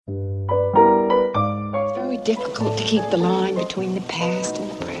difficult to keep the line between the past and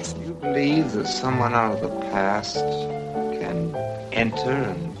the present. You believe that someone out of the past can enter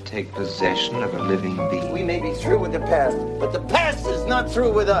and take possession of a living being? We may be through with the past, but the past is not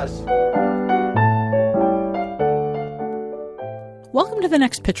through with us. Welcome to The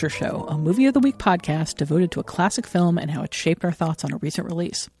Next Picture Show, a Movie of the Week podcast devoted to a classic film and how it shaped our thoughts on a recent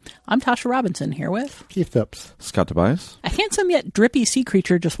release. I'm Tasha Robinson, here with Keith Phipps, Scott Tobias. A handsome yet drippy sea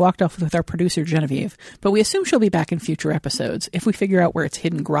creature just walked off with our producer Genevieve, but we assume she'll be back in future episodes if we figure out where its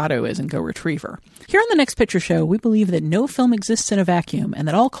hidden grotto is and go retrieve her. Here on The Next Picture Show, we believe that no film exists in a vacuum and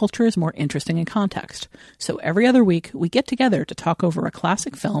that all culture is more interesting in context. So every other week, we get together to talk over a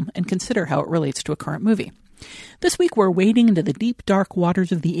classic film and consider how it relates to a current movie. This week, we're wading into the deep, dark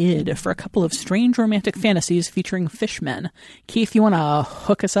waters of the id for a couple of strange romantic fantasies featuring fishmen. Keith, you want to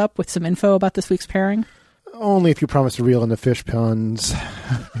hook us up with some info about this week's pairing? Only if you promise to reel in the fish puns.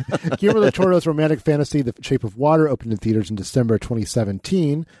 Guillermo del Toro's romantic fantasy, The Shape of Water, opened in theaters in December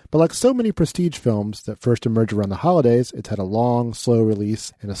 2017, but like so many prestige films that first emerge around the holidays, it's had a long, slow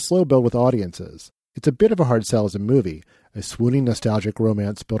release and a slow build with audiences. It's a bit of a hard sell as a movie, a swooning nostalgic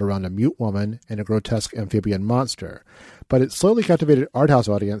romance built around a mute woman and a grotesque amphibian monster. But it slowly captivated art house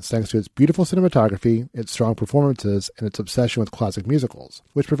audience thanks to its beautiful cinematography, its strong performances, and its obsession with classic musicals,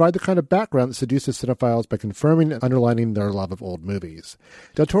 which provide the kind of background that seduces cinephiles by confirming and underlining their love of old movies.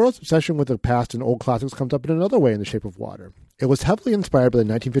 Del Toro's obsession with the past and old classics comes up in another way in The Shape of Water. It was heavily inspired by the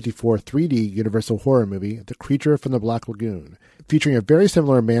 1954 3D Universal horror movie, The Creature from the Black Lagoon, featuring a very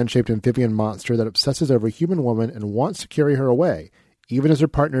similar man-shaped amphibian monster that obsesses over a human woman and wants to carry her away, even as her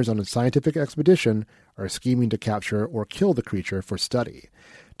partners on a scientific expedition are scheming to capture or kill the creature for study.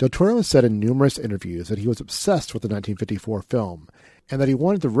 Del Toro has said in numerous interviews that he was obsessed with the 1954 film, and that he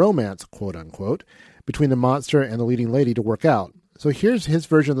wanted the romance, quote-unquote, between the monster and the leading lady to work out. So here's his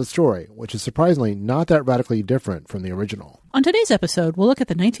version of the story, which is surprisingly not that radically different from the original. On today's episode, we'll look at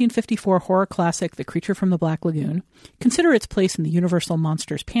the 1954 horror classic The Creature from the Black Lagoon, consider its place in the Universal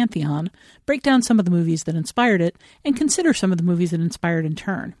Monsters pantheon, break down some of the movies that inspired it, and consider some of the movies that inspired in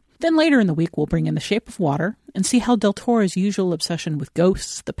turn. Then later in the week, we'll bring in The Shape of Water and see how Del Toro's usual obsession with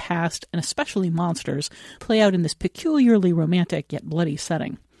ghosts, the past, and especially monsters play out in this peculiarly romantic yet bloody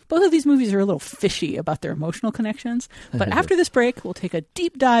setting. Both of these movies are a little fishy about their emotional connections, but after this break, we'll take a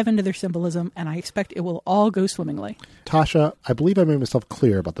deep dive into their symbolism, and I expect it will all go swimmingly. Tasha, I believe I made myself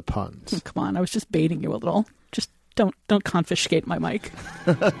clear about the puns. Come on, I was just baiting you a little. Just don't confiscate my mic.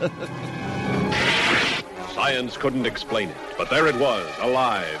 Science couldn't explain it, but there it was,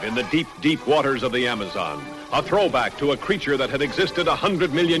 alive in the deep, deep waters of the Amazon. A throwback to a creature that had existed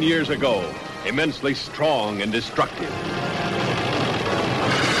 100 million years ago, immensely strong and destructive.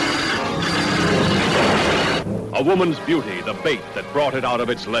 A woman's beauty, the bait that brought it out of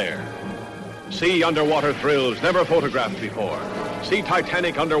its lair. See underwater thrills never photographed before. See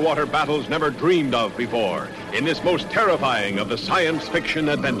titanic underwater battles never dreamed of before in this most terrifying of the science fiction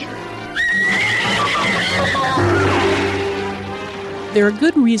adventures. There are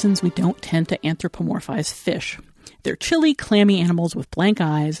good reasons we don't tend to anthropomorphize fish. They're chilly, clammy animals with blank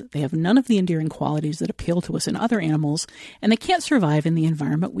eyes, they have none of the endearing qualities that appeal to us in other animals, and they can't survive in the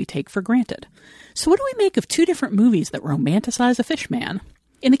environment we take for granted. So what do we make of two different movies that romanticize a fish man?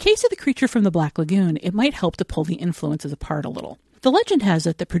 In the case of The Creature from the Black Lagoon, it might help to pull the influences apart a little. The legend has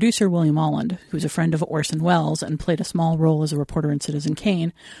it that producer William Holland, who's a friend of Orson Welles and played a small role as a reporter in Citizen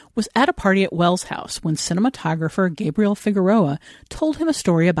Kane, was at a party at Welles' house when cinematographer Gabriel Figueroa told him a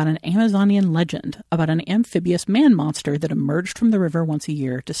story about an Amazonian legend about an amphibious man monster that emerged from the river once a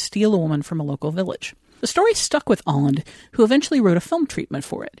year to steal a woman from a local village. The story stuck with Holland, who eventually wrote a film treatment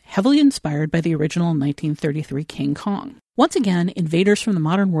for it, heavily inspired by the original 1933 King Kong. Once again, invaders from the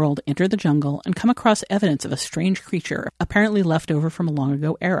modern world enter the jungle and come across evidence of a strange creature, apparently left over from a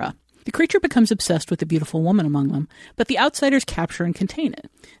long-ago era. The creature becomes obsessed with the beautiful woman among them, but the outsiders capture and contain it.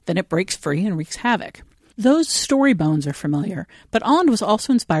 Then it breaks free and wreaks havoc. Those story bones are familiar, but Holland was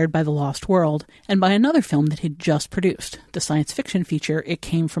also inspired by The Lost World and by another film that he'd just produced, the science fiction feature It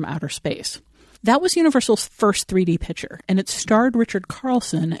Came from Outer Space. That was Universal's first 3D picture, and it starred Richard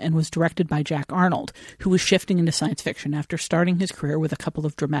Carlson and was directed by Jack Arnold, who was shifting into science fiction after starting his career with a couple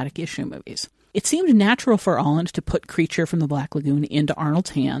of dramatic issue movies. It seemed natural for Holland to put Creature from the Black Lagoon into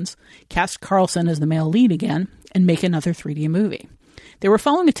Arnold's hands, cast Carlson as the male lead again, and make another 3D movie. They were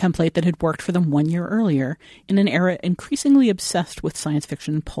following a template that had worked for them 1 year earlier, in an era increasingly obsessed with science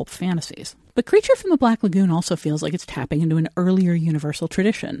fiction and pulp fantasies. But Creature from the Black Lagoon also feels like it's tapping into an earlier Universal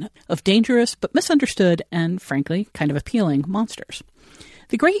tradition of dangerous but misunderstood and, frankly, kind of appealing monsters.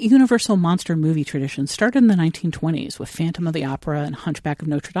 The great Universal monster movie tradition started in the 1920s with Phantom of the Opera and Hunchback of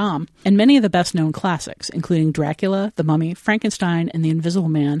Notre Dame, and many of the best-known classics, including Dracula, The Mummy, Frankenstein, and The Invisible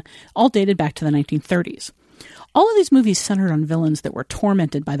Man, all dated back to the 1930s. All of these movies centered on villains that were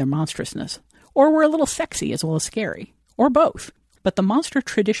tormented by their monstrousness, or were a little sexy as well as scary, or both. But the monster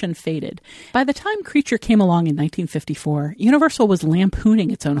tradition faded. By the time Creature came along in 1954, Universal was lampooning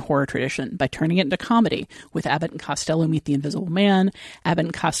its own horror tradition by turning it into comedy, with Abbott and Costello Meet the Invisible Man, Abbott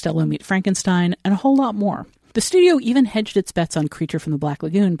and Costello Meet Frankenstein, and a whole lot more. The studio even hedged its bets on Creature from the Black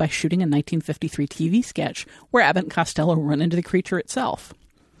Lagoon by shooting a 1953 TV sketch where Abbott and Costello run into the creature itself.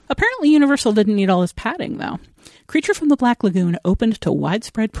 Apparently Universal didn't need all this padding, though. Creature from the Black Lagoon opened to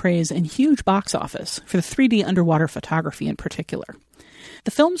widespread praise and huge box office, for the 3D underwater photography in particular.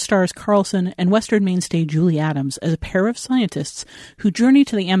 The film stars Carlson and Western mainstay Julie Adams as a pair of scientists who journey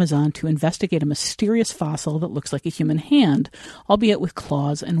to the Amazon to investigate a mysterious fossil that looks like a human hand, albeit with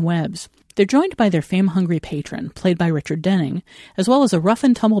claws and webs. They're joined by their fame-hungry patron, played by Richard Denning, as well as a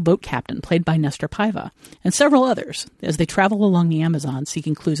rough-and-tumble boat captain, played by Nestor Paiva, and several others, as they travel along the Amazon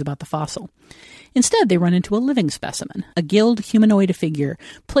seeking clues about the fossil. Instead, they run into a living specimen, a gilled humanoid figure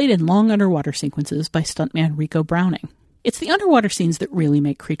played in long underwater sequences by stuntman Rico Browning. It's the underwater scenes that really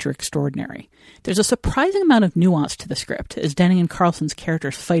make Creature extraordinary. There's a surprising amount of nuance to the script, as Denning and Carlson's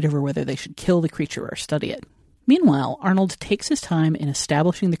characters fight over whether they should kill the creature or study it. Meanwhile, Arnold takes his time in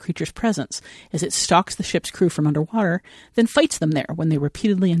establishing the creature's presence as it stalks the ship's crew from underwater, then fights them there when they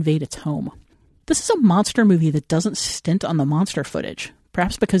repeatedly invade its home. This is a monster movie that doesn't stint on the monster footage,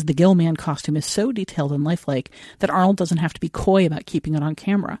 perhaps because the Gill Man costume is so detailed and lifelike that Arnold doesn't have to be coy about keeping it on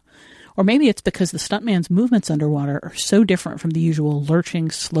camera. Or maybe it's because the stuntman's movements underwater are so different from the usual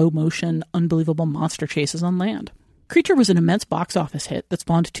lurching, slow-motion, unbelievable monster chases on land. Creature was an immense box office hit that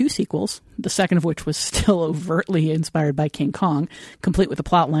spawned 2 sequels, the second of which was still overtly inspired by King Kong, complete with a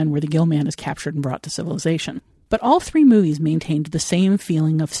plotline where the Gill Man is captured and brought to civilization. But all 3 movies maintained the same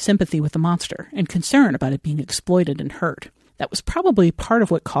feeling of sympathy with the monster and concern about it being exploited and hurt. That was probably part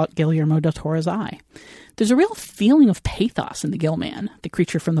of what caught Guillermo del Toro's eye. There's a real feeling of pathos in the Gill Man, the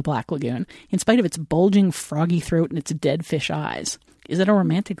creature from the Black Lagoon, in spite of its bulging, froggy throat and its dead fish eyes. Is it a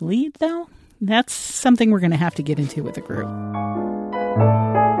romantic lead, though? That's something we're going to have to get into with the group.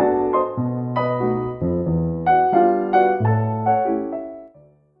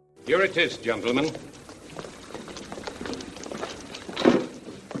 Here it is, gentlemen.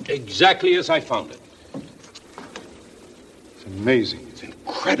 Exactly as I found it. It's amazing. It's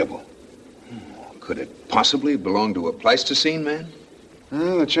incredible. Could it possibly belong to a Pleistocene man?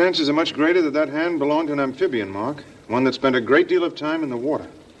 The chances are much greater that hand belonged to an amphibian, Mark. One that spent a great deal of time in the water.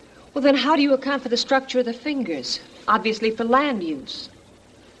 Well, then how do you account for the structure of the fingers? Obviously for land use.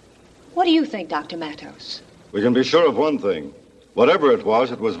 What do you think, Dr. Matos? We can be sure of one thing. Whatever it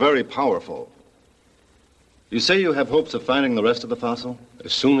was very powerful. You say you have hopes of finding the rest of the fossil?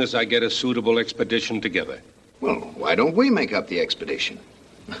 As soon as I get a suitable expedition together. Well, why don't we make up the expedition?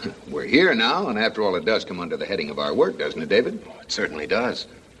 We're here now, and after all, it does come under the heading of our work, doesn't it, David? Oh, it certainly does.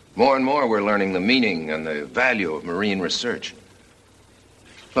 More and more, we're learning the meaning and the value of marine research.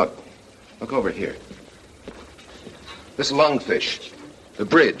 Look over here. This lungfish, the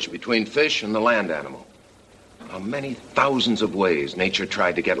bridge between fish and the land animal. How many thousands of ways nature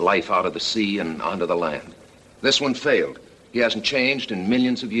tried to get life out of the sea and onto the land. This one failed. He hasn't changed in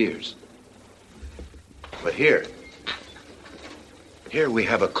millions of years. But here we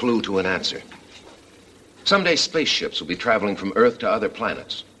have a clue to an answer. Someday spaceships will be traveling from Earth to other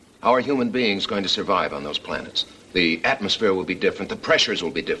planets. How are human beings going to survive on those planets? The atmosphere will be different. The pressures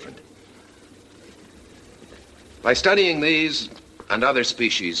will be different. By studying these and other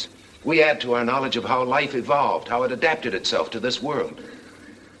species, we add to our knowledge of how life evolved, how it adapted itself to this world.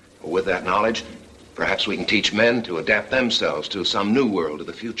 With that knowledge, perhaps we can teach men to adapt themselves to some new world of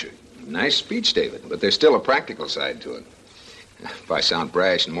the future. Nice speech, David, but there's still a practical side to it. If I sound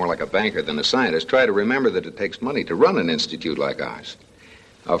brash and more like a banker than a scientist, try to remember that it takes money to run an institute like ours.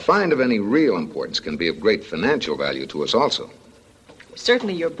 A find of any real importance can be of great financial value to us also.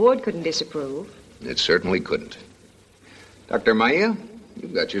 Certainly your board couldn't disapprove. It certainly couldn't. Dr. Maya,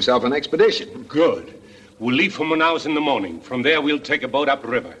 you've got yourself an expedition. Good. We'll leave for Manaus in the morning. From there, we'll take a boat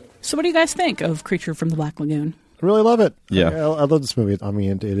upriver. So what do you guys think of Creature from the Black Lagoon? I really love it. Yeah. I love this movie. I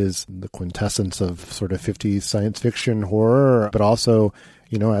mean, it is the quintessence of sort of 50s science fiction horror, but also,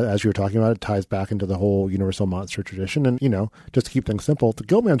 you know, as you were talking about, it ties back into the whole Universal monster tradition. And, you know, just to keep things simple, the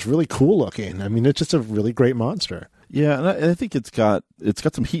Gill Man's really cool looking. I mean, it's just a really great monster. Yeah, and I think it's got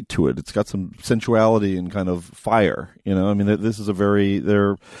some heat to it. It's got some sensuality and kind of fire. I mean, this is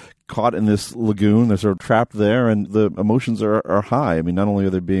they're caught in this lagoon. They're sort of trapped there, and the emotions are high. I mean, not only are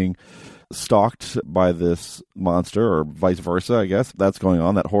they being stalked by this monster, or vice versa, I guess. That's going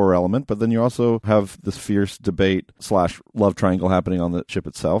on, that horror element. But then you also have this fierce debate / love triangle happening on the ship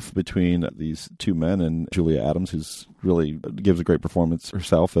itself between these two men and Julia Adams, who's really gives a great performance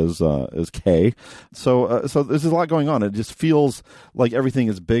herself as Kay. So there's a lot going on. It just feels like everything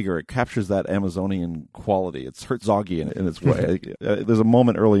is bigger. It captures that Amazonian quality. It's Herzogian in its way. There's a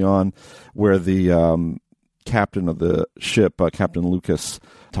moment early on where the captain of the ship, Captain Lucas,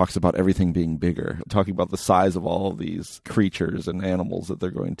 talks about everything being bigger, talking about the size of all of these creatures and animals that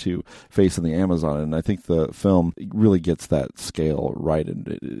they're going to face in the Amazon. And I think the film really gets that scale right, and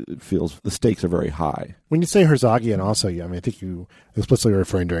it feels the stakes are very high. When you say Herzogian also, I think you explicitly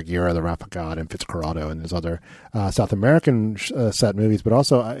referring to Aguirre, The Wrath of God, and Fitzcarraldo, and his other South American set movies, but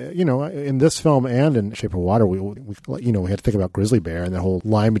also, in this film and in Shape of Water, we had to think about Grizzly Bear and the whole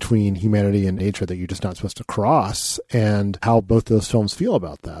line between humanity and nature that you're just not supposed to cross, and how both those films feel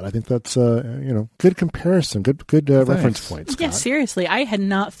about that. I think that's good comparison, good reference point, Scott. Yeah, seriously, I had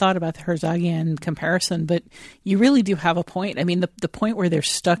not thought about the Herzogian comparison, but you really do have a point. I mean, the point where they're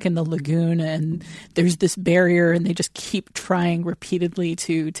stuck in the lagoon and there's this barrier, and they just keep trying repeatedly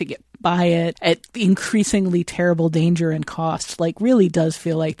to get by it at increasingly terrible danger and cost, really does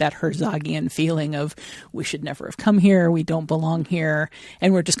feel like that Herzogian feeling of we should never have come here, we don't belong here,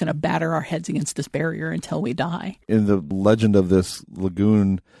 and we're just going to batter our heads against this barrier until we die. In the legend of this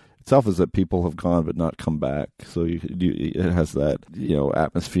lagoon itself is that people have gone but not come back, so it has that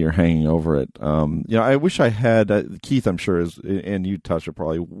atmosphere hanging over it. I wish I had Keith. I'm sure and you, Touch, are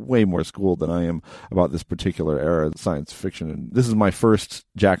probably way more schooled than I am about this particular era of science fiction. And this is my first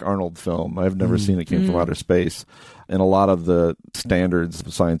Jack Arnold film. I've never seen It Came from Outer Space, and a lot of the standards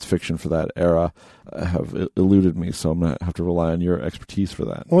of science fiction for that era have eluded me. So I'm going to have to rely on your expertise for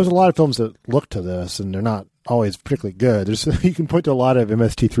that. Well, there's a lot of films that look to this, and they're not always particularly good. You can point to a lot of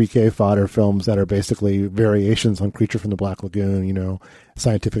MST3K fodder films that are basically variations on Creature from the Black Lagoon,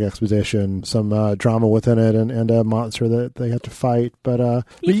 scientific exposition, some drama within it, and a monster that they have to fight. But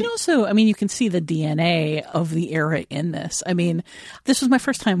you can also, you can see the DNA of the era in this. This was my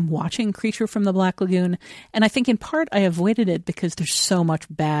first time watching Creature from the Black Lagoon, and I think in part I avoided it because there's so much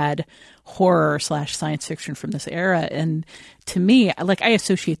bad horror / science fiction from this era. And to me, I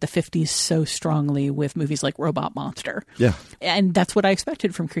associate the 50s so strongly with movies like Robot Monster. Yeah. And that's what I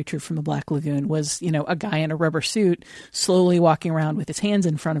expected from Creature from the Black Lagoon was, a guy in a rubber suit slowly walking around with his hands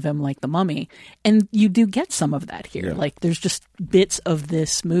in front of him like the Mummy. And you do get some of that here. Yeah. There's just bits of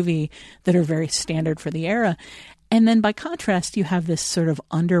this movie that are very standard for the era. And then by contrast, you have this sort of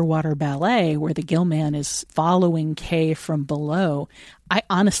underwater ballet where the gill man is following Kay from below. I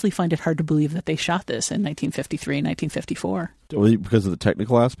honestly find it hard to believe that they shot this in 1953 and 1954. Because of the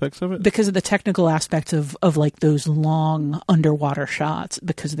technical aspects of it? Because of the technical aspects of those long underwater shots,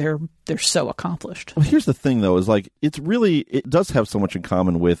 because they're so accomplished. Well, here's the thing, though, is it does have so much in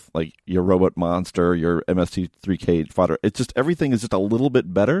common with your Robot Monster, your MST3K fodder. It's just everything is just a little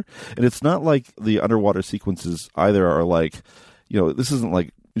bit better, and it's not like the underwater sequences either are this isn't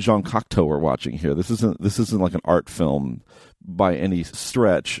like Jean Cocteau we're watching here. This isn't like an art film by any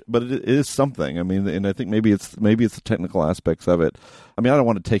stretch, but it is something. And I think maybe it's the technical aspects of it. I don't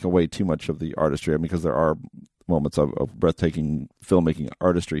want to take away too much of the artistry, because there are moments of breathtaking filmmaking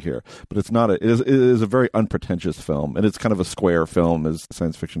artistry here, but it's not. It is a very unpretentious film, and it's kind of a square film, as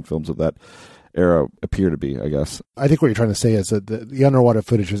science fiction films of that era appear to be, I guess. I think what you're trying to say is that the underwater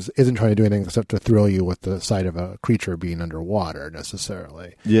footage isn't trying to do anything except to thrill you with the sight of a creature being underwater,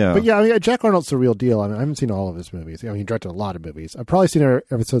 necessarily. Yeah. But yeah, Jack Arnold's the real deal. I haven't seen all of his movies. He directed a lot of movies. I've probably seen an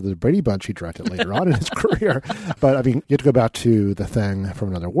episode of The Brady Bunch he directed later on in his career. But you have to go back to The Thing from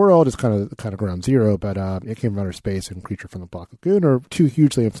Another World. It's kind of ground zero, but It Came from Outer Space and Creature from the Black Lagoon are two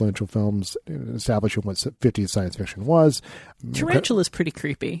hugely influential films in establishing what 50s science fiction was. Tarantula is pretty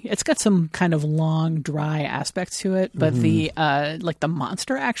creepy. It's got some kind of long, dry aspects to it, but the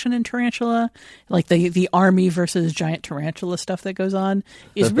monster action in Tarantula, the army versus giant tarantula stuff that goes on,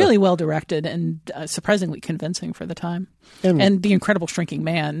 is really well directed and surprisingly convincing for the time. And The Incredible Shrinking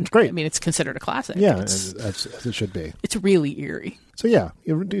Man, it's great. It's considered a classic. Yeah, as it should be. It's really eerie. So yeah,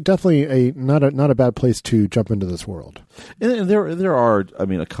 definitely not a bad place to jump into this world. And there are,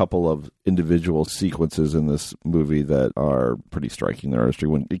 a couple of individual sequences in this movie that are pretty striking. Their artistry,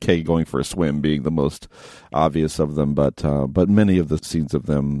 when Kay going for a swim being the most obvious of them, but many of the scenes of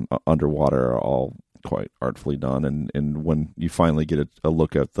them underwater are all quite artfully done. And when you finally get a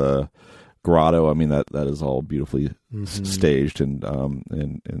look at the grotto. I mean, that is all beautifully staged and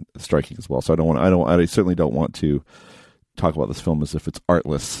striking as well. So I certainly don't want to talk about this film as if it's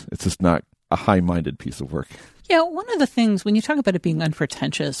artless. It's just not a high-minded piece of work. Yeah, one of the things, when you talk about it being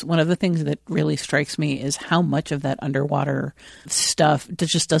unpretentious, one of the things that really strikes me is how much of that underwater stuff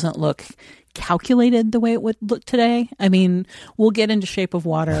just doesn't look calculated the way it would look today. I mean, we'll get into Shape of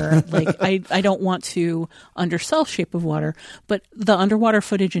Water. Like, I don't want to undersell Shape of Water, but the underwater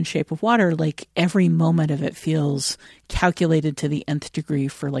footage in Shape of Water, like, every moment of it feels calculated to the nth degree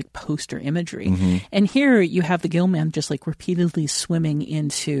for, like, poster imagery. Mm-hmm. And here you have the gillman just, like, repeatedly swimming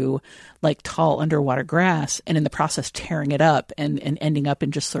into, like, tall underwater grass, and in the process tearing it up and ending up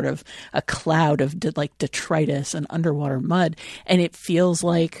in just sort of a cloud of detritus and underwater mud. And it feels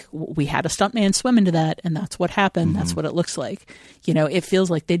like we had a stuntman swim into that, and that's what happened. Mm-hmm. That's what it looks like. You know, it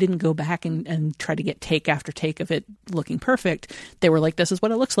feels like they didn't go back and try to get take after take of it looking perfect. They were like, this is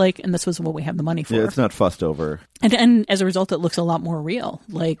what it looks like, and this was what we have the money for. Yeah, it's not fussed over. And as a result, it looks a lot more real.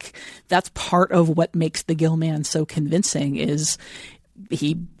 Like, that's part of what makes the Gillman so convincing is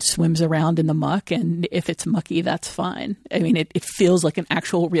he swims around in the muck, and if it's mucky, that's fine. I mean, it feels like an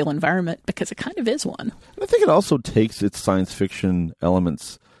actual real environment because it kind of is one. I think it also takes its science fiction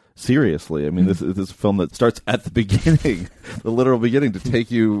elements seriously. I mean, this is a film that starts at the beginning, the literal beginning, to take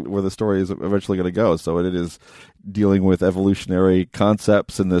you where the story is eventually going to go. So it is dealing with evolutionary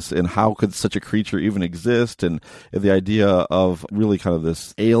concepts and how could such a creature even exist, and the idea of really kind of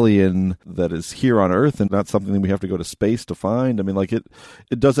this alien that is here on Earth and not something that we have to go to space to find. I mean, like it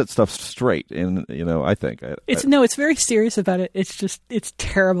does that stuff straight, and I think it's very serious about it. It's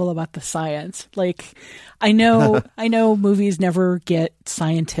terrible about the science. Like, I know movies never get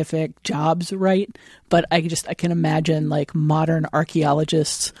scientific jobs right, but I can imagine like modern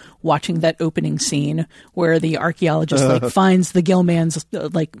archaeologists watching that opening scene where the archaeologist like finds the Gillman's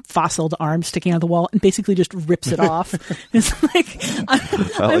like fossiled arm sticking out of the wall and basically just rips it off. It's like,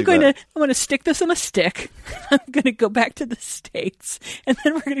 I'm going to stick this on a stick. I'm going to go back to the States, and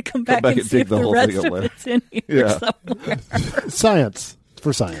then we're going to come back and see if the rest of it's in here somewhere. Science.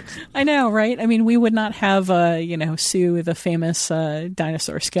 For science. I know, right? I mean, we would not have, Sue, the famous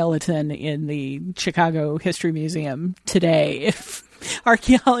dinosaur skeleton in the Chicago History Museum today if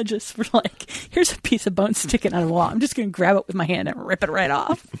archaeologists were like, here's a piece of bone sticking out of the wall. I'm just going to grab it with my hand and rip it right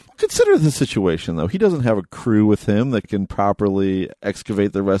off. Consider the situation, though. He doesn't have a crew with him that can properly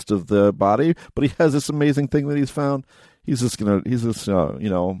excavate the rest of the body, but he has this amazing thing that he's found. He's just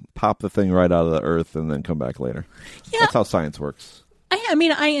pop the thing right out of the earth and then come back later. Yeah. That's how science works. I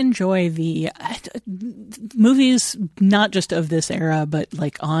mean, I enjoy the movies, not just of this era, but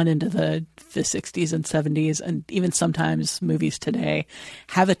like on into the 60s and 70s, and even sometimes movies today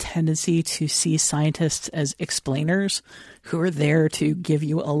have a tendency to see scientists as explainers who are there to give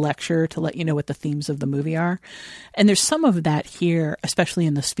you a lecture to let you know what the themes of the movie are. And there's some of that here, especially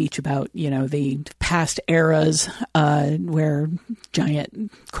in the speech about, the past eras where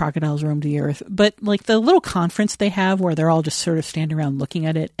giant crocodiles roamed the earth. But like the little conference they have where they're all just sort of standing around looking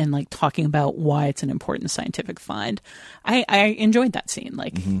at it and like talking about why it's an important scientific find. I enjoyed that scene.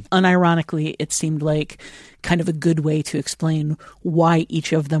 Like, unironically, it seemed like kind of a good way to explain why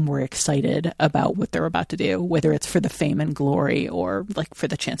each of them were excited about what they're about to do, whether it's for the fame and glory or like for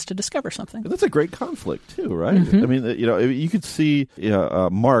the chance to discover something. That's a great conflict too, right? I mean, you could see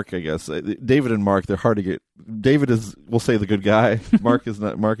Mark, I guess. David and Mark, they're hard to get. David is, we'll say, the good guy. Mark is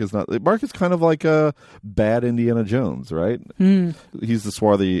not. Mark is kind of like a bad Indiana Jones, right? He's the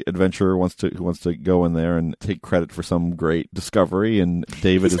swarthy adventurer who wants to go in there and take credit for some great discovery. And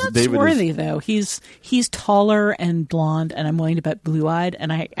David he's not swarthy, though. He's taller and blonde, and I'm willing to bet blue-eyed.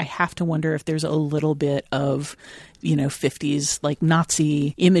 And I have to wonder if there's a little bit of 50s like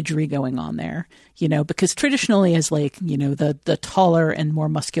Nazi imagery going on there, because traditionally as like, the taller and more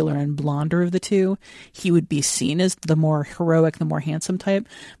muscular and blonder of the two, he would be seen as the more heroic, the more handsome type.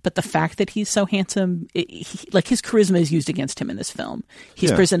 But the fact that he's so handsome, like his charisma is used against him in this film.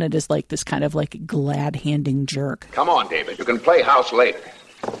 He's presented as like this kind of like glad-handing jerk. Come on, David. You can play house later.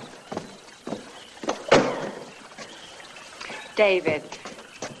 David,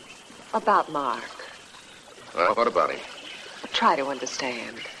 about Mark. Well, what about him? Try to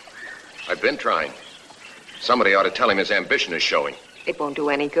understand. I've been trying. Somebody ought to tell him his ambition is showing. It won't do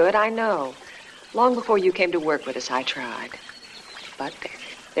any good, I know. Long before you came to work with us, I tried. But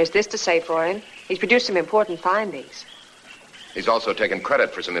there's this to say for him. He's produced some important findings. He's also taken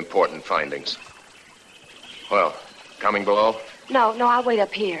credit for some important findings. Well, coming below? No, I'll wait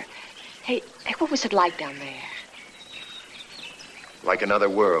up here. Hey, what was it like down there? Like another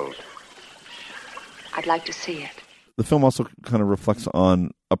world. I'd like to see it. the film also kind of reflects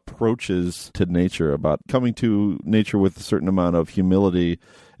on approaches to nature, about coming to nature with a certain amount of humility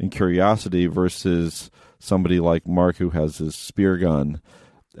and curiosity versus somebody like Mark who has his spear gun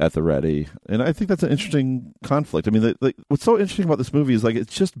at the ready. And I think that's an interesting conflict. I mean, what's so interesting about this movie is like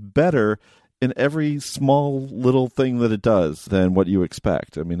it's just better in every small little thing that it does than what you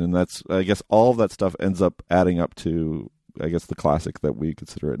expect. I mean, and that's, I guess, all of that stuff ends up adding up to, I guess, the classic that we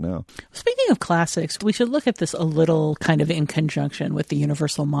consider it now. Speaking of classics, we should look at this a little kind of in conjunction with the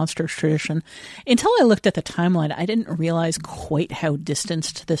Universal Monsters tradition. Until I looked at the timeline, I didn't realize quite how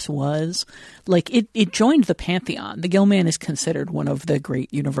distanced this was. Like, it joined the pantheon. The Gill-Man is considered one of the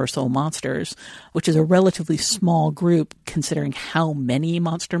great Universal monsters, which is a relatively small group considering how many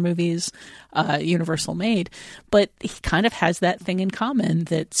monster movies Universal made. But he kind of has that thing in common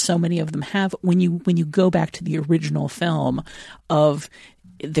that so many of them have. When you go back to the original film, of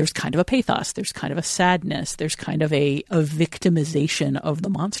there's kind of a pathos, there's kind of a sadness, there's kind of a victimization of the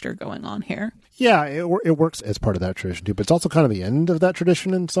monster going on here. Yeah, it works as part of that tradition too, but it's also kind of the end of that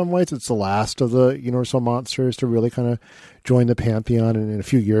tradition in some ways. It's the last of the Universal monsters to really kind of join the pantheon, and in a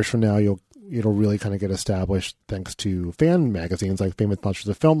few years from now, it'll really kind of get established thanks to fan magazines like Famous Monsters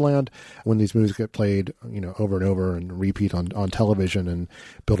of Filmland, when these movies get played, over and over and repeat on television and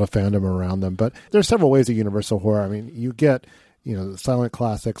build a fandom around them. But there's several ways of Universal horror. I mean, you get, the silent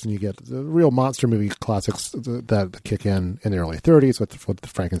classics, and you get the real monster movie classics that kick in the early 30s with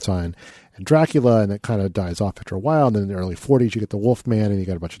Frankenstein and Dracula, and it kind of dies off after a while. And then in the early 40s, you get the Wolfman, and you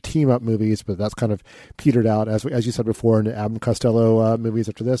got a bunch of team-up movies, but that's kind of petered out, as you said before, in the Abbott and Costello movies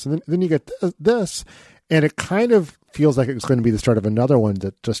after this. And then you get this, and it kind of feels like it's going to be the start of another one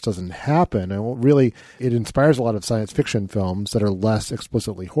that just doesn't happen. And really, it inspires a lot of science fiction films that are less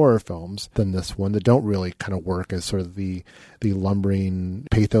explicitly horror films than this one, that don't really kind of work as sort of the lumbering,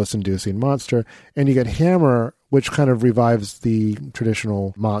 pathos-inducing monster. And you get Hammer, which kind of revives the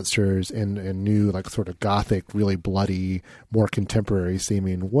traditional monsters in new, like, sort of gothic, really bloody, more contemporary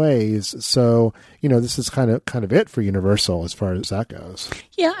seeming ways. So, this is kind of it for Universal as far as that goes.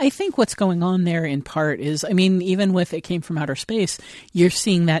 Yeah, I think what's going on there in part is, I mean, even with It Came from Outer Space, you're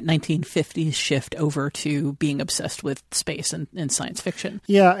seeing that 1950s shift over to being obsessed with space and science fiction.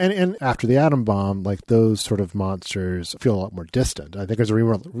 Yeah, and after the atom bomb, like, those sort of monsters feel a lot more distant. I think there's a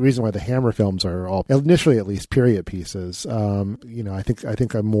reason why the Hammer films are all, initially at least, period pieces. I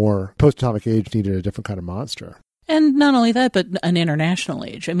think a more post-atomic age needed a different kind of monster. And not only that, but an international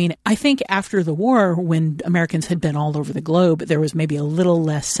age. I mean, I think after the war, when Americans had been all over the globe, there was maybe a little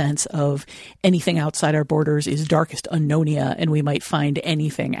less sense of anything outside our borders is darkest unknownia, and we might find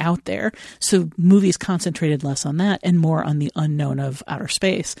anything out there. So movies concentrated less on that and more on the unknown of outer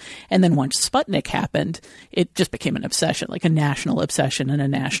space. And then once Sputnik happened, it just became an obsession, like a national obsession and a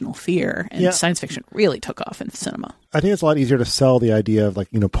national fear. And science fiction really took off in cinema. I think it's a lot easier to sell the idea of, like,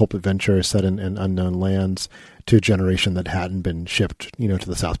 pulp adventure set in unknown lands to a generation that hadn't been shipped, to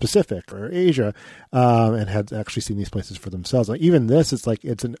the South Pacific or Asia, and had actually seen these places for themselves. Like, even this, it's like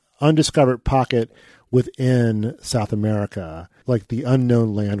it's an undiscovered pocket within South America, like the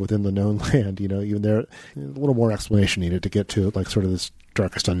unknown land within the known land. Even there, a little more explanation needed to get to, like, sort of this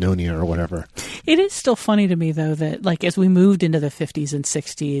darkest unknownia or whatever. It is still funny to me, though, that, like, as we moved into the 50s and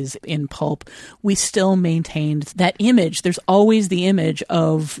 60s in pulp, we still maintained that image. There's always the image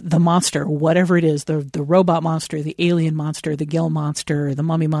of the monster, whatever it is, the robot monster, the alien monster, the Gill monster, the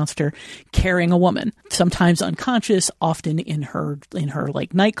mummy monster, carrying a woman, sometimes unconscious, often in her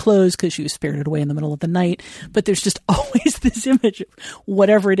like night clothes because she was spirited away in the middle of the night. But there's just always this image of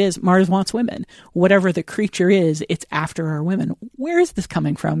whatever it is. Mars wants women. Whatever the creature is, it's after our women. Where is this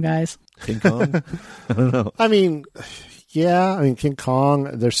coming from, guys? King Kong? I don't know. I mean, King Kong,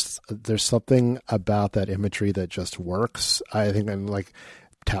 there's something about that imagery that just works. I think, and, like,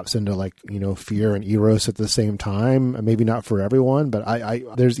 taps into, like, fear and eros at the same time. Maybe not for everyone, but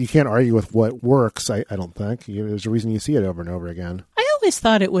you can't argue with what works. I don't think there's a reason you see it over and over again. I always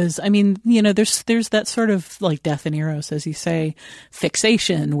thought it was, there's that sort of, like, death and eros, as you say,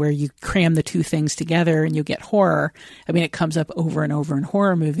 fixation, where you cram the two things together and you get horror. I mean, it comes up over and over in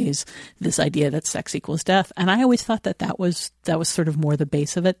horror movies, this idea that sex equals death. And I always thought that was sort of more the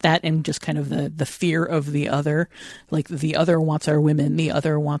base of it, that and just kind of the fear of the other. Like, the other wants our women, the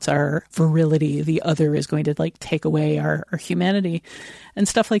other wants our virility, the other is going to, like, take away our humanity and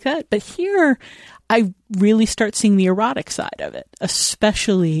stuff like that. But here, I really start seeing the erotic side of it,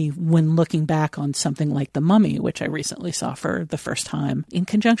 especially when looking back on something like The Mummy, which I recently saw for the first time in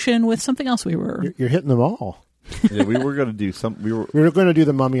conjunction with something else we were... You're hitting them all. Yeah, we were going to do some. We were going to do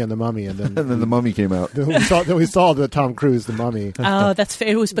The Mummy, and then and then The Mummy came out. Then we saw the Tom Cruise The Mummy. Oh, that's fair.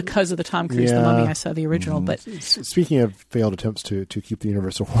 It was because of the Tom Cruise The Mummy I saw the original. But speaking of failed attempts to keep the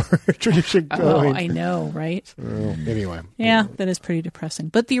Universal Horror tradition going, I know, right? Anyway, yeah, that is pretty depressing.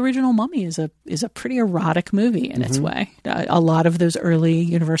 But the original Mummy is a pretty erotic movie in its way. A lot of those early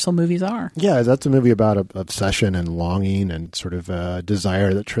Universal movies are. Yeah, that's a movie about obsession and longing and sort of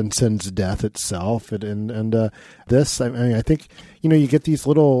desire that transcends death itself. And this, I mean, I think, you get these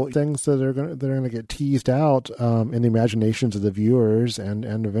little things that are going to get teased out in the imaginations of the viewers,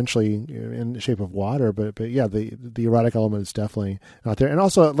 and eventually in the shape of water. But yeah, the erotic element is definitely out there. And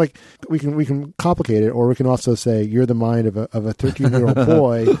also, like, we can complicate it, or we can also say you're the mind of a 13-year-old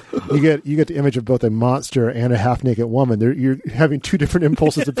boy. You get the image of both a monster and a half-naked woman. You're having two different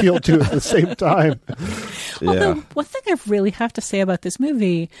impulses appealed to at the same time. Although, one thing I really have to say about this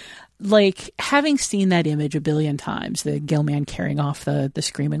movie, like, having seen that image a billion times, the gill man carrying off the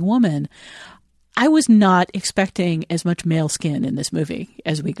screaming woman, I was not expecting as much male skin in this movie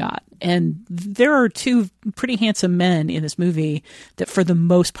as we got. And there are two pretty handsome men in this movie that, for the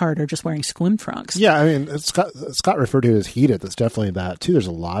most part, are just wearing swim trunks. Yeah, I mean, Scott referred to it as heated. That's definitely that, too. There's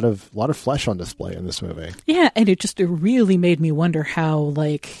a lot of flesh on display in this movie. Yeah, and it really made me wonder how,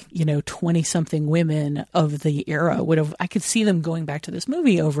 20-something women of the era would have... I could see them going back to this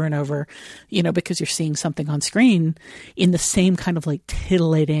movie over and over, because you're seeing something on screen in the same kind of,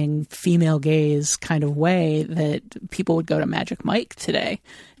 titillating female gaze kind of way that people would go to Magic Mike today.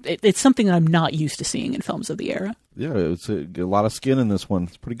 It's something that I'm not used to seeing in films of the era. Yeah, it's a lot of skin in this one.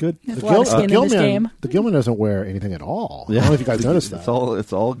 It's pretty good. There's a lot of skin in this game. The Gillman doesn't wear anything at all. Yeah. I don't know if you guys noticed that.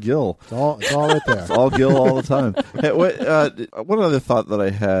 It's all gill. It's all right there. It's all gill all the time. Hey, one other thought that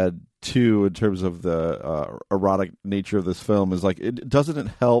I had too, in terms of the erotic nature of this film, is it doesn't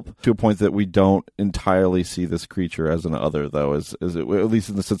help to a point that we don't entirely see this creature as an other, though, as it, at least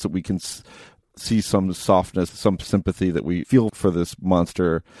in the sense that we can see some softness, some sympathy that we feel for this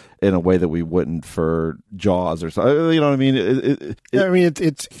monster in a way that we wouldn't for Jaws or something. You know what I mean?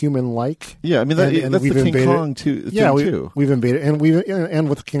 It's human-like. Yeah, I mean that's the King Kong too. Yeah, we've invaded, and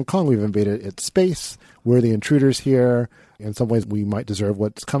with King Kong, we've invaded its space. We're the intruders here. In some ways, we might deserve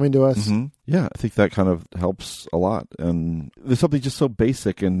what's coming to us. Mm-hmm. Yeah, I think that kind of helps a lot. And there's something just so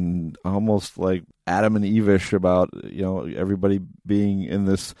basic and almost like Adam and Eve-ish about, everybody being in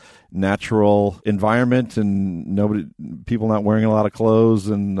this natural environment and people not wearing a lot of clothes,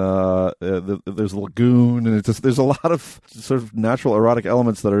 and there's a lagoon, and there's a lot of sort of natural erotic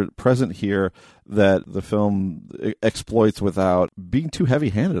elements that are present here that the film exploits without being too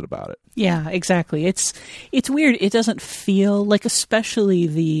heavy-handed about it. Yeah, exactly. It's weird. It doesn't feel like,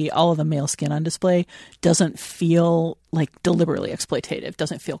 especially all of the male skin on display doesn't feel deliberately exploitative.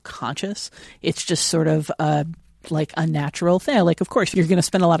 Doesn't feel conscious. It's just sort of a natural thing. Of course, you're going to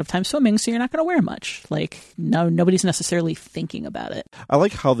spend a lot of time swimming, so you're not going to wear much. Nobody's necessarily thinking about it. I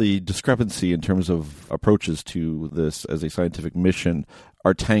like how the discrepancy in terms of approaches to this as a scientific mission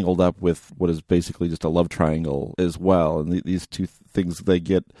are tangled up with what is basically just a love triangle as well. And these two things, they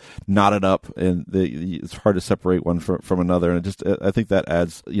get knotted up, and it's hard to separate one from another. And I think that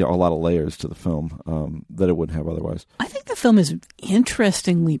adds a lot of layers to the film that it wouldn't have otherwise. I think the film is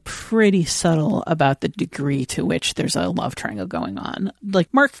interestingly pretty subtle about the degree to which there's a love triangle going on.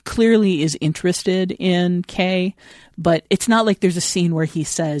 Mark clearly is interested in Kay, but it's not like there's a scene where he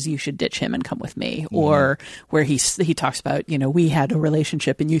says you should ditch him and come with me, or where he talks about, we had a relationship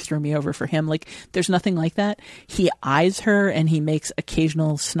and you threw me over for him. There's nothing like that. He eyes her and he makes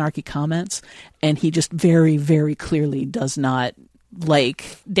occasional snarky comments, and he just very, very clearly does not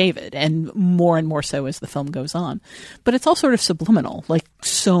like David, and more so as the film goes on. But it's all sort of subliminal.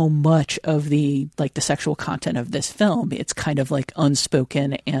 So much of the sexual content of this film, it's kind of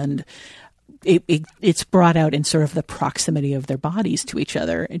unspoken, and it's brought out in sort of the proximity of their bodies to each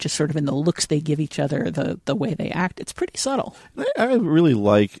other, and just sort of in the looks they give each other, the way they act. It's pretty subtle. I really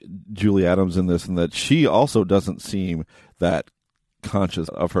like Julie Adams in this, in that she also doesn't seem that conscious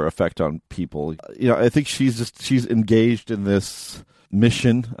of her effect on people. I think she's engaged in this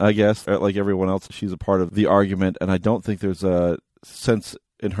mission, I guess. Like everyone else, she's a part of the argument, and I don't think there's a sense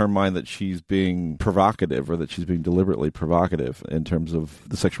in her mind that she's being provocative, or that she's being deliberately provocative in terms of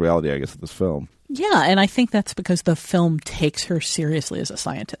the sexuality, I guess, of this film. Yeah, and I think that's because the film takes her seriously as a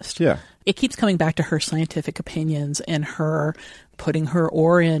scientist. Yeah. It keeps coming back to her scientific opinions and her putting her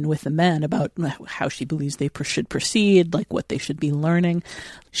oar in with the men about how she believes they should proceed, like what they should be learning.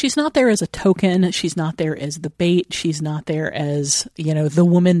 She's not there as a token. She's not there as the bait. She's not there as, the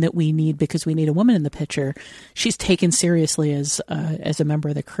woman that we need because we need a woman in the picture. She's taken seriously as a member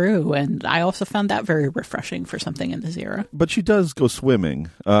of the crew. And I also found that very refreshing for something in this era. But she does go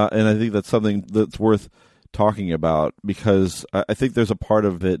swimming. And I think that's something that's worth talking about, because I think there's a part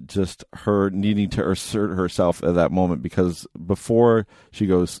of it just her needing to assert herself at that moment, because before she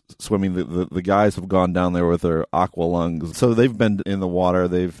goes swimming, the guys have gone down there with their aqua lungs. So they've been in the water,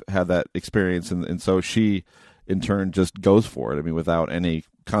 they've had that experience, and so she in turn just goes for it. I mean, without any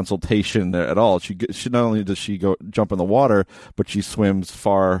consultation at all. She not only does she go jump in the water, but she swims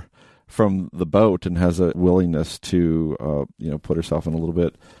far from the boat and has a willingness to put herself in a little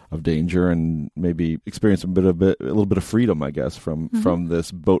bit of danger and maybe experience a little bit of freedom, I guess, from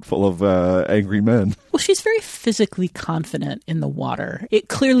this boat full of angry men. Well, she's very physically confident in the water. It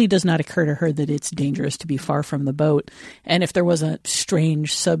clearly does not occur to her that it's dangerous to be far from the boat. And if there was a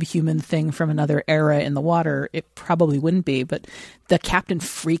strange subhuman thing from another era in the water, it probably wouldn't be. But the captain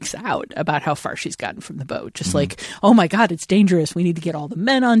freaks out about how far she's gotten from the boat. Just like, oh my God, it's dangerous. We need to get all the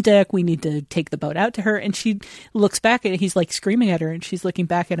men on deck. We need to take the boat out to her. And she looks back at it. He's like screaming at her, and she's looking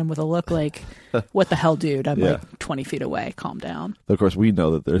back at him with a look like, what the hell, dude? I'm like 20 feet away. Calm down. Of course, we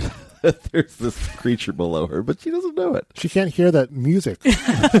know that there's this creature below her, but she doesn't know it. She can't hear that music. She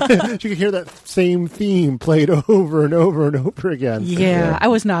can hear that same theme played over and over and over again. Yeah, I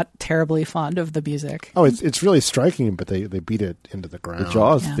was not terribly fond of the music. Oh, it's really striking, but they beat it into the ground. The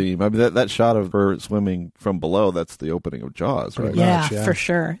Jaws theme. I mean, that shot of her swimming from below, that's the opening of Jaws, right? Yeah, for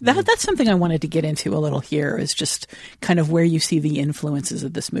sure. That's something I wanted to get into a little here, is just kind of where you see the influences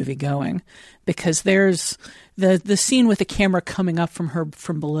of this movie going. Because there's the scene with the camera coming up from her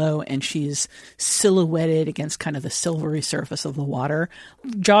from below, and she's silhouetted against kind of the silvery surface of the water.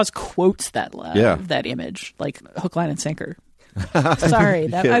 Jaws quotes that image, like hook, line, and sinker.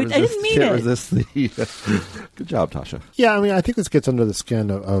 Sorry, I didn't mean it. Resist Good job, Tasha. Yeah, I mean, I think this gets under the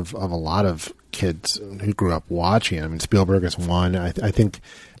skin of a lot of kids who grew up watching. I mean, Spielberg is one. I think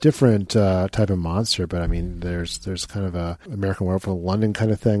different type of monster, but I mean, there's kind of a American Werewolf in London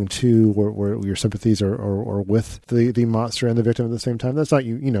kind of thing too, where your sympathies are with the monster and the victim at the same time. That's not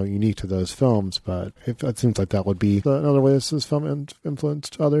unique to those films, but it seems like that would be another way this film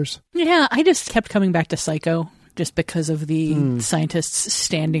influenced others. Yeah, I just kept coming back to Psycho. Just because of the scientists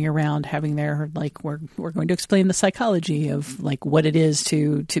standing around having their, like, we're going to explain the psychology of, like, what it is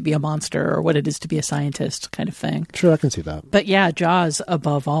to be a monster or what it is to be a scientist kind of thing. Sure, I can see that. But yeah, Jaws,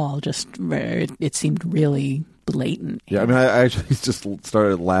 above all, just it seemed really blatant. Yeah, I mean, I actually just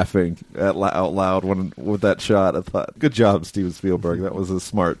started laughing out loud with that shot. I thought, good job, Steven Spielberg. That was a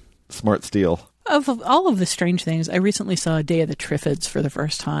smart steal. Of all of the strange things, I recently saw Day of the Triffids for the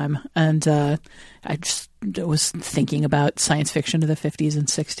first time, and I just was thinking about science fiction of the 50s and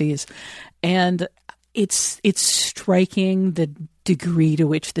 60s, and it's striking the degree to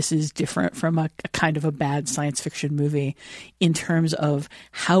which this is different from a kind of a bad science fiction movie in terms of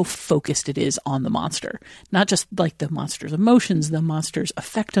how focused it is on the monster. Not just like the monster's emotions, the monster's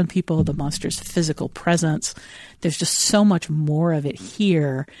effect on people, the monster's physical presence. There's just so much more of it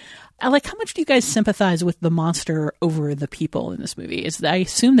here. Like, how much do you guys sympathize with the monster over the people in this movie? I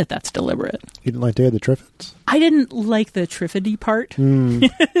assume that's deliberate. You didn't like Day of the Triffids? I didn't like the Triffidy part.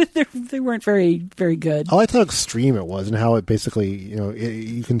 They weren't very, very good. I liked how extreme it was and how it basically,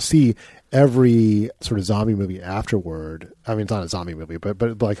 you can see every sort of zombie movie afterward. I mean, it's not a zombie movie,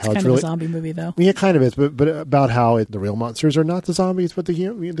 but like how it's really a zombie movie, though. Yeah, it kind of is, but about how the real monsters are not the zombies, but the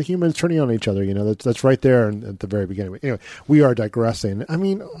humans turning on each other. That's right there at the very beginning. Anyway, we are digressing. I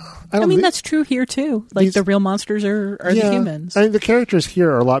mean, that's true here too. Like the real monsters are the humans. I mean, the characters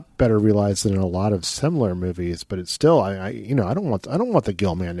here are a lot better realized than in a lot of similar movies, but it's still, I don't want the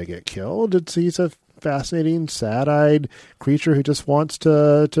Gill Man to get killed. He's a fascinating, sad-eyed creature who just wants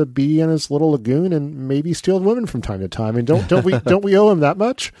to be in his little lagoon and maybe steal women from time to time. And don't we owe him that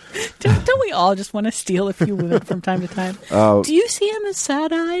much? Don't we all just want to steal a few women from time to time? Do you see him as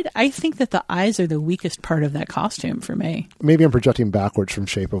sad-eyed? I think that the eyes are the weakest part of that costume for me. Maybe I'm projecting backwards from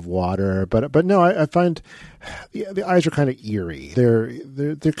Shape of Water, but no, I find the eyes are kind of eerie.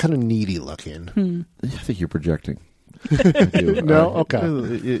 They're kind of needy looking. I think you're projecting. No, okay.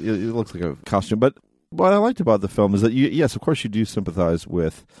 It looks like a costume, but what I liked about the film is that yes, of course, you do sympathize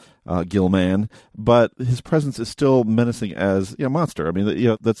with Gillman, but his presence is still menacing as a monster. I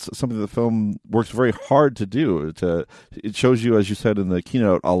mean, that's something the film works very hard to do. It shows you, as you said in the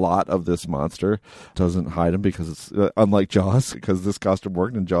keynote, a lot of this monster. Doesn't hide him because it's unlike Jaws, because this costume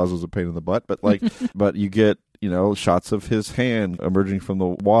worked and Jaws was a pain in the butt. But but you get shots of his hand emerging from the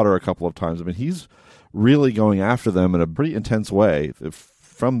water a couple of times. I mean, he's really going after them in a pretty intense way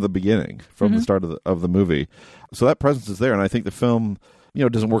from the beginning, from the start of the movie. So that presence is there, and I think the film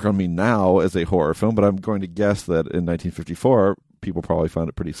doesn't work on me now as a horror film, but I'm going to guess that in 1954, people probably found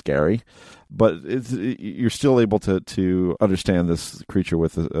it pretty scary. But you're still able to understand this creature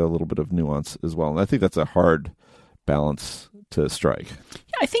with a little bit of nuance as well. And I think that's a hard balance to strike.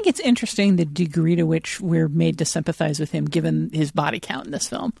 Yeah, I think it's interesting the degree to which we're made to sympathize with him given his body count in this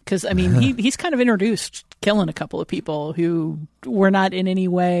film. Because, I mean, he's kind of introduced killing a couple of people who were not in any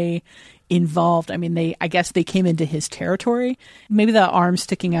way involved. I mean, I guess they came into his territory. Maybe the arm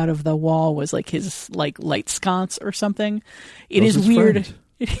sticking out of the wall was like his light sconce or something. It is weird.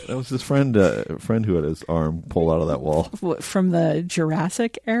 That was his friend who had his arm pulled out of that wall. From the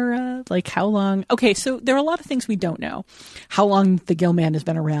Jurassic era? Like how long? Okay, so there are a lot of things we don't know. How long the Gillman has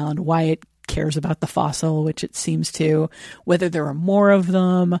been around, why it cares about the fossil, which it seems to, whether there are more of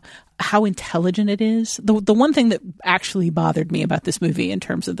them, how intelligent it is. The one thing that actually bothered me about this movie in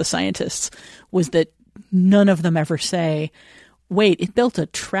terms of the scientists was that none of them ever say, wait, it built a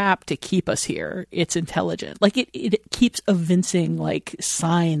trap to keep us here. It's intelligent. Like it keeps evincing like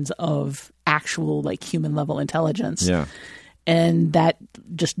signs of actual like human level intelligence. Yeah. And that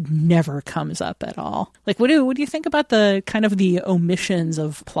just never comes up at all. Like, what do you think about the kind of the omissions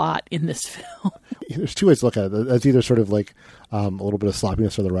of plot in this film? There's two ways to look at it. It's either sort of like a little bit of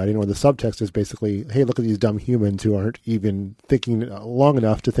sloppiness of the writing, or the subtext is basically, hey, look at these dumb humans who aren't even thinking long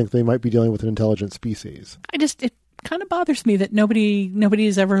enough to think they might be dealing with an intelligent species. It kind of bothers me that nobody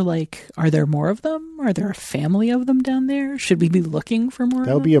is ever like, are there more of them? Are there a family of them down there? Should we be looking for more?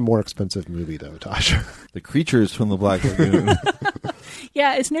 That would be a more expensive movie, though, Tasha. The creatures from the Black Lagoon.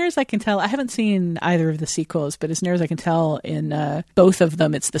 Yeah, as near as I can tell, I haven't seen either of the sequels, but as near as I can tell, in both of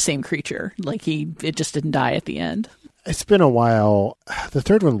them, it's the same creature. Like it just didn't die at the end. It's been a while. The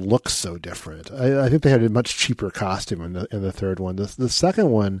third one looks so different. I think they had a much cheaper costume in the third one. The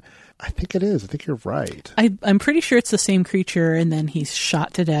second one, I think it is. I think you're right. I'm pretty sure it's the same creature, and then he's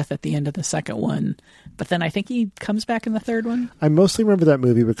shot to death at the end of the second one. But then I think he comes back in the third one. I mostly remember that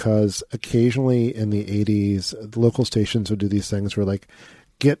movie because occasionally in the 80s, the local stations would do these things where like,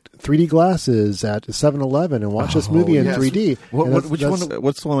 get 3D glasses at 7-Eleven and watch this movie in 3D. Which one?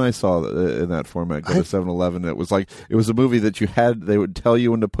 What's the one I saw in that format? Go to 7-Eleven. It was a movie that they would tell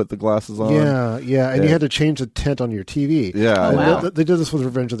you when to put the glasses on. Yeah, and you had to change the tint on your TV. Yeah. Oh, wow. They did this with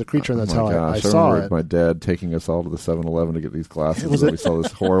Revenge of the Creature, and that's how I saw it. My dad taking us all to the 7-Eleven to get these glasses. We saw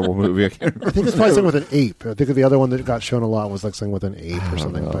this horrible movie. I think it's probably something with an ape. I think the other one that got shown a lot was like something with an ape or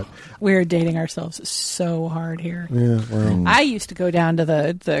something. But we're dating ourselves so hard here. Yeah, well. I used to go down to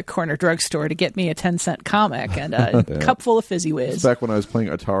the corner drugstore to get me a 10-cent comic and a cup full of Fizzy Whiz. It's back when I was playing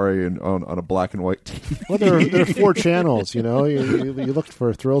Atari on a black and white TV. Well, there are 4 channels, you know. You looked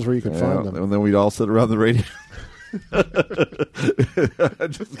for thrills where you could find them. And then we'd all sit around the radio.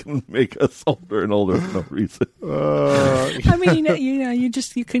 Just gonna make us older and older for no reason. I mean,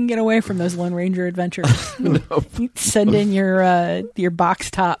 you couldn't get away from those Lone Ranger adventures. You'd send in your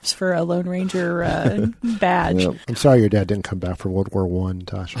box tops for a Lone Ranger badge. Yep. I'm sorry your dad didn't come back for World War I,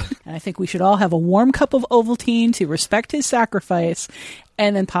 Tasha. And I think we should all have a warm cup of Ovaltine to respect his sacrifice,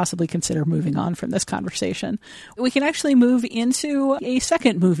 and then possibly consider moving on from this conversation. We can actually move into a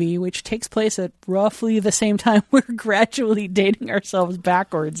second movie, which takes place at roughly the same time we're gradually dating ourselves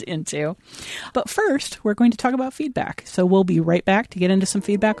backwards into. But first, we're going to talk about feedback. So we'll be right back to get into some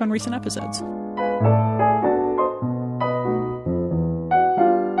feedback on recent episodes.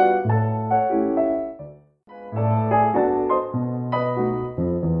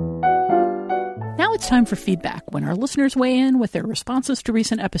 Now it's time for feedback, when our listeners weigh in with their responses to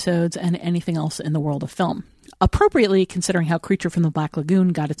recent episodes and anything else in the world of film. Appropriately, considering how Creature from the Black Lagoon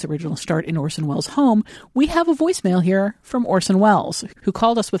got its original start in Orson Welles' home, we have a voicemail here from Orson Welles, who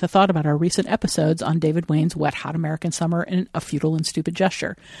called us with a thought about our recent episodes on David Wayne's Wet Hot American Summer and A Futile and Stupid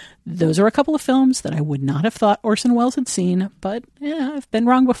Gesture. Those are a couple of films that I would not have thought Orson Welles had seen, but I've been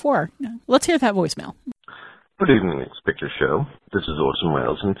wrong before. Let's hear that voicemail. Good evening, Inspector Show. This is Orson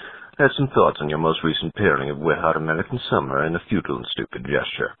Welles, and I have some thoughts on your most recent pairing of Wet Hot American Summer and A Futile and Stupid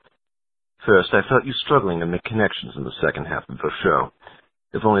Gesture. First, I felt you struggling to make connections in the second half of the show.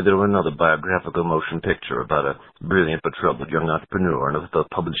 If only there were another biographical motion picture about a brilliant but troubled young entrepreneur and of the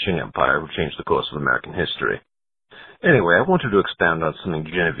publishing empire who changed the course of American history. Anyway, I wanted to expound on something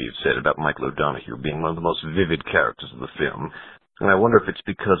Genevieve said about Michael O'Donoghue being one of the most vivid characters of the film, and I wonder if it's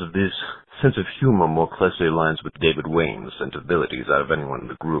because of this sense of humor more closely aligns with David Wayne's sensibilities out of anyone in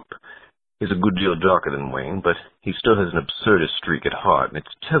the group. He's a good deal darker than Wayne, but he still has an absurdist streak at heart, and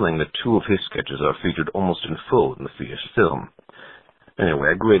it's telling that 2 of his sketches are featured almost in full in the Fierce film. Anyway,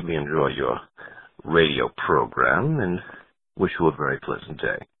 I greatly enjoy your radio program, and wish you a very pleasant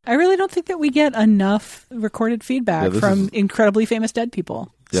day. I really don't think that we get enough recorded feedback from incredibly famous dead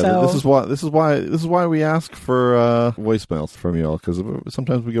people. Yeah, so, this is why we ask for voicemails from you all, because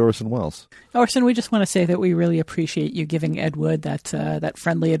sometimes we get Orson Welles. Orson, we just want to say that we really appreciate you giving Ed Wood that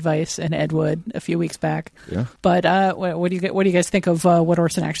friendly advice in Ed Wood a few weeks back. Yeah. But what do you guys think of what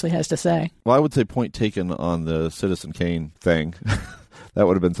Orson actually has to say? Well, I would say point taken on the Citizen Kane thing. That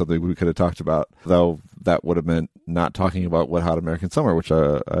would have been something we could have talked about, though that would have meant not talking about Wet Hot American Summer, which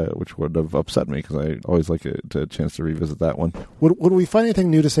would have upset me, because I always like a chance to revisit that one. Would we find anything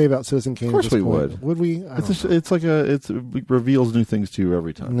new to say about Citizen Kane? Of course at this we point? would. Would we? It reveals new things to you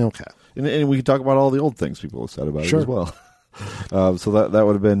every time. Okay. And we can talk about all the old things people have said about sure. it as well. So that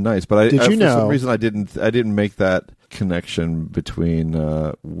would have been nice. But Did you know, for some reason I didn't make that connection between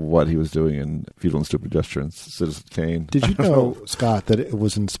what he was doing in Futile and Stupid Gesture and Citizen Kane. Did you know, Scott, that it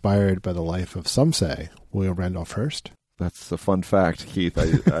was inspired by the life of, some say, William Randolph Hearst? That's a fun fact, Keith,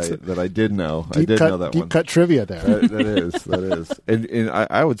 that I did know. I did know that one. Deep cut trivia there. That is. And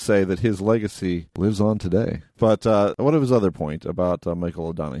I would say that his legacy lives on today. But what of his other point about Michael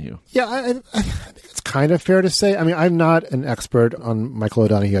O'Donoghue? Yeah, I think it's kind of fair to say. I mean, I'm not an expert on Michael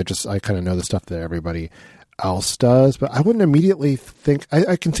O'Donoghue. I kind of know the stuff that everybody else does, but I wouldn't immediately think,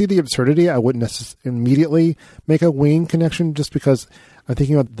 I can see the absurdity. I wouldn't necessarily immediately make a Wayne connection, just because I'm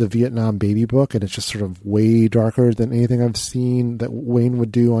thinking about the Vietnam Baby book, and it's just sort of way darker than anything I've seen that Wayne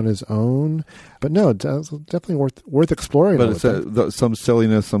would do on his own. But no, it's definitely worth exploring. But it's some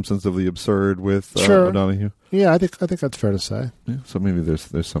silliness, some sense of the absurd with sure. O'Donoghue. Yeah, I think that's fair to say. Yeah, so maybe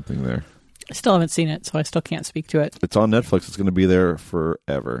there's something there. I still haven't seen it, so I still can't speak to it. It's on Netflix. It's going to be there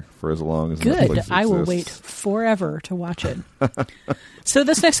forever, for as long as Netflix exists. I will wait forever to watch it. So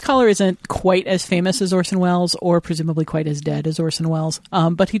this next caller isn't quite as famous as Orson Welles, or presumably quite as dead as Orson Welles,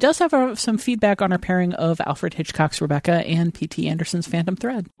 but he does have some feedback on our pairing of Alfred Hitchcock's Rebecca and P.T. Anderson's Phantom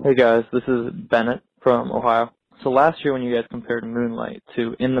Thread. Hey guys, this is Bennett from Ohio. So last year when you guys compared Moonlight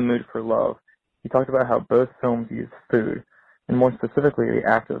to In the Mood for Love, you talked about how both films used food, and more specifically the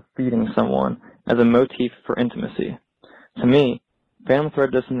act of feeding someone, as a motif for intimacy. To me, Phantom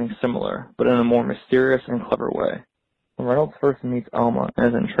Thread does something similar, but in a more mysterious and clever way. When Reynolds first meets Alma and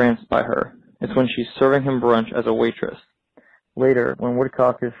is entranced by her, it's when she's serving him brunch as a waitress. Later, when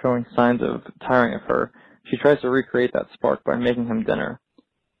Woodcock is showing signs of tiring of her, she tries to recreate that spark by making him dinner.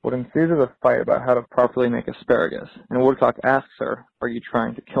 What ensues is a fight about how to properly make asparagus, and Woodcock asks her, "Are you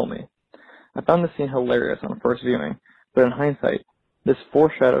trying to kill me?" I found this scene hilarious on first viewing, but in hindsight, this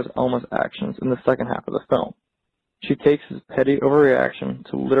foreshadows Alma's actions in the second half of the film. She takes his petty overreaction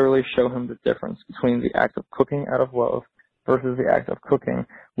to literally show him the difference between the act of cooking out of love versus the act of cooking,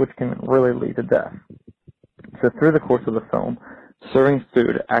 which can really lead to death. So through the course of the film, serving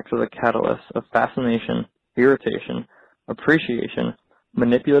food acts as a catalyst of fascination, irritation, appreciation,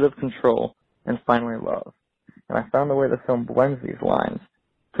 manipulative control, and finally love. And I found the way the film blends these lines,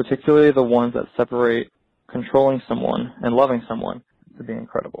 particularly the ones that separate controlling someone and loving someone, to be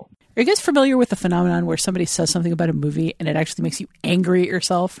incredible. Are you guys familiar with the phenomenon where somebody says something about a movie and it actually makes you angry at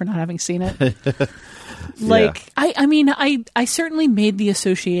yourself for not having seen it? I certainly made the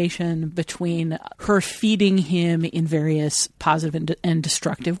association between her feeding him in various positive and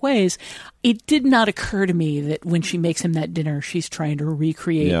destructive ways. It did not occur to me that when she makes him that dinner, she's trying to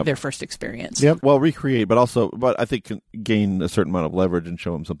recreate their first experience. Yep. Well, recreate, but I think can gain a certain amount of leverage and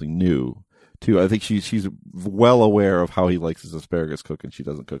show him something new. Too, I think she's well aware of how he likes his asparagus cooked, and she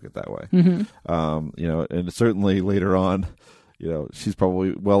doesn't cook it that way. Mm-hmm. And certainly later on, she's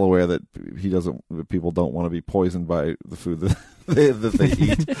probably well aware that people don't want to be poisoned by the food that they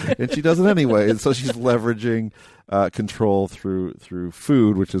eat, and she does it anyway. And so she's leveraging control through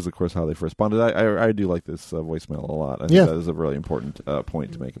food, which is of course how they first bonded. I do like this voicemail a lot. I think that is a really important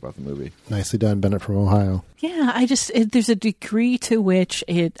point to make about the movie. Nicely done, Bennett from Ohio. Yeah, there's a degree to which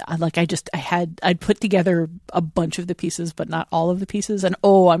I'd put together a bunch of the pieces, but not all of the pieces. And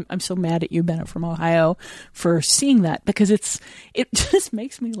I'm so mad at you, Bennett from Ohio, for seeing that, because it just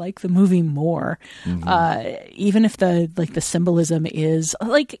makes me like the movie more. Mm-hmm. Even if the symbolism is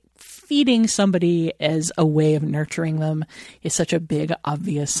feeding somebody as a way of nurturing them is such a big,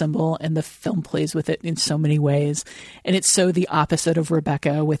 obvious symbol, and the film plays with it in so many ways. And it's so the opposite of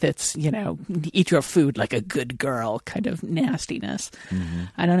Rebecca with its, eat your food like a good girl kind of nastiness. Mm-hmm.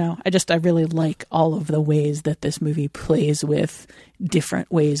 I don't know. I really like all of the ways that this movie plays with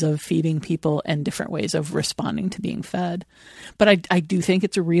different ways of feeding people and different ways of responding to being fed. But I do think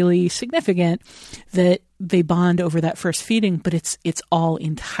it's really significant that they bond over that first feeding, but it's all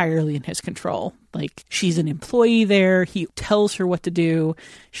entirely in his control. Like, she's an employee there. He tells her what to do.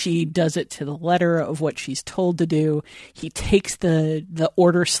 She does it to the letter of what she's told to do. He takes the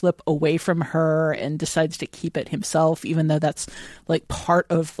order slip away from her and decides to keep it himself, even though that's like part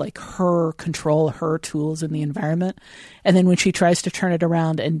of like her control, her tools in the environment. And then when she tries to turn it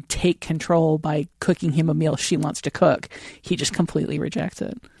around and take control by cooking him a meal she wants to cook, he just completely rejects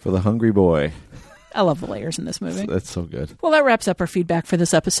it. For the hungry boy. I love the layers in this movie. That's so good. Well, that wraps up our feedback for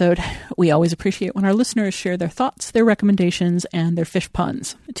this episode. We always appreciate when our listeners share their thoughts, their recommendations, and their fish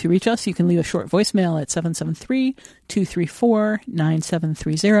puns. To reach us, you can leave a short voicemail at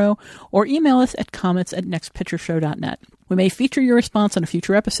 773-234-9730 or email us at comments@nextpictureshow.net. We may feature your response on a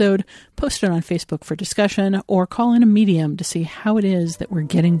future episode, post it on Facebook for discussion, or call in a medium to see how it is that we're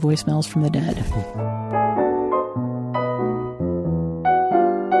getting voicemails from the dead.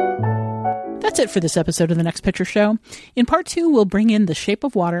 That's it for this episode of The Next Picture Show. In part 2, we'll bring in The Shape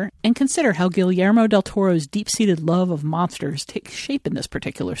of Water and consider how Guillermo del Toro's deep-seated love of monsters takes shape in this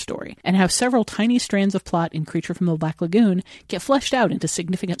particular story, and how several tiny strands of plot in Creature from the Black Lagoon get fleshed out into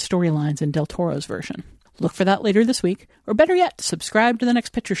significant storylines in del Toro's version. Look for that later this week, or better yet, subscribe to The Next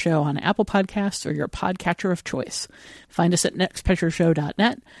Picture Show on Apple Podcasts or your podcatcher of choice. Find us at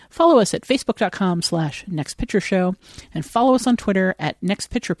nextpictureshow.net, follow us at facebook.com/nextpictureshow, and follow us on Twitter at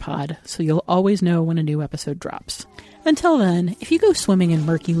nextpicturepod so you'll always know when a new episode drops. Until then, if you go swimming in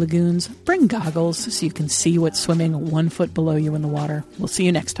murky lagoons, bring goggles so you can see what's swimming 1 foot below you in the water. We'll see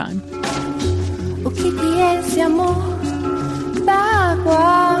you next time. O que é esse amor da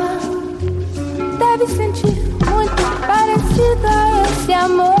água? Deve sentir muito parecido a esse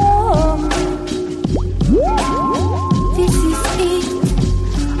amor. This is it,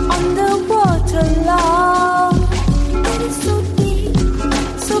 underwater love. It is so deep,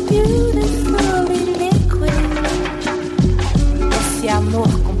 so beautifully liquid. Esse amor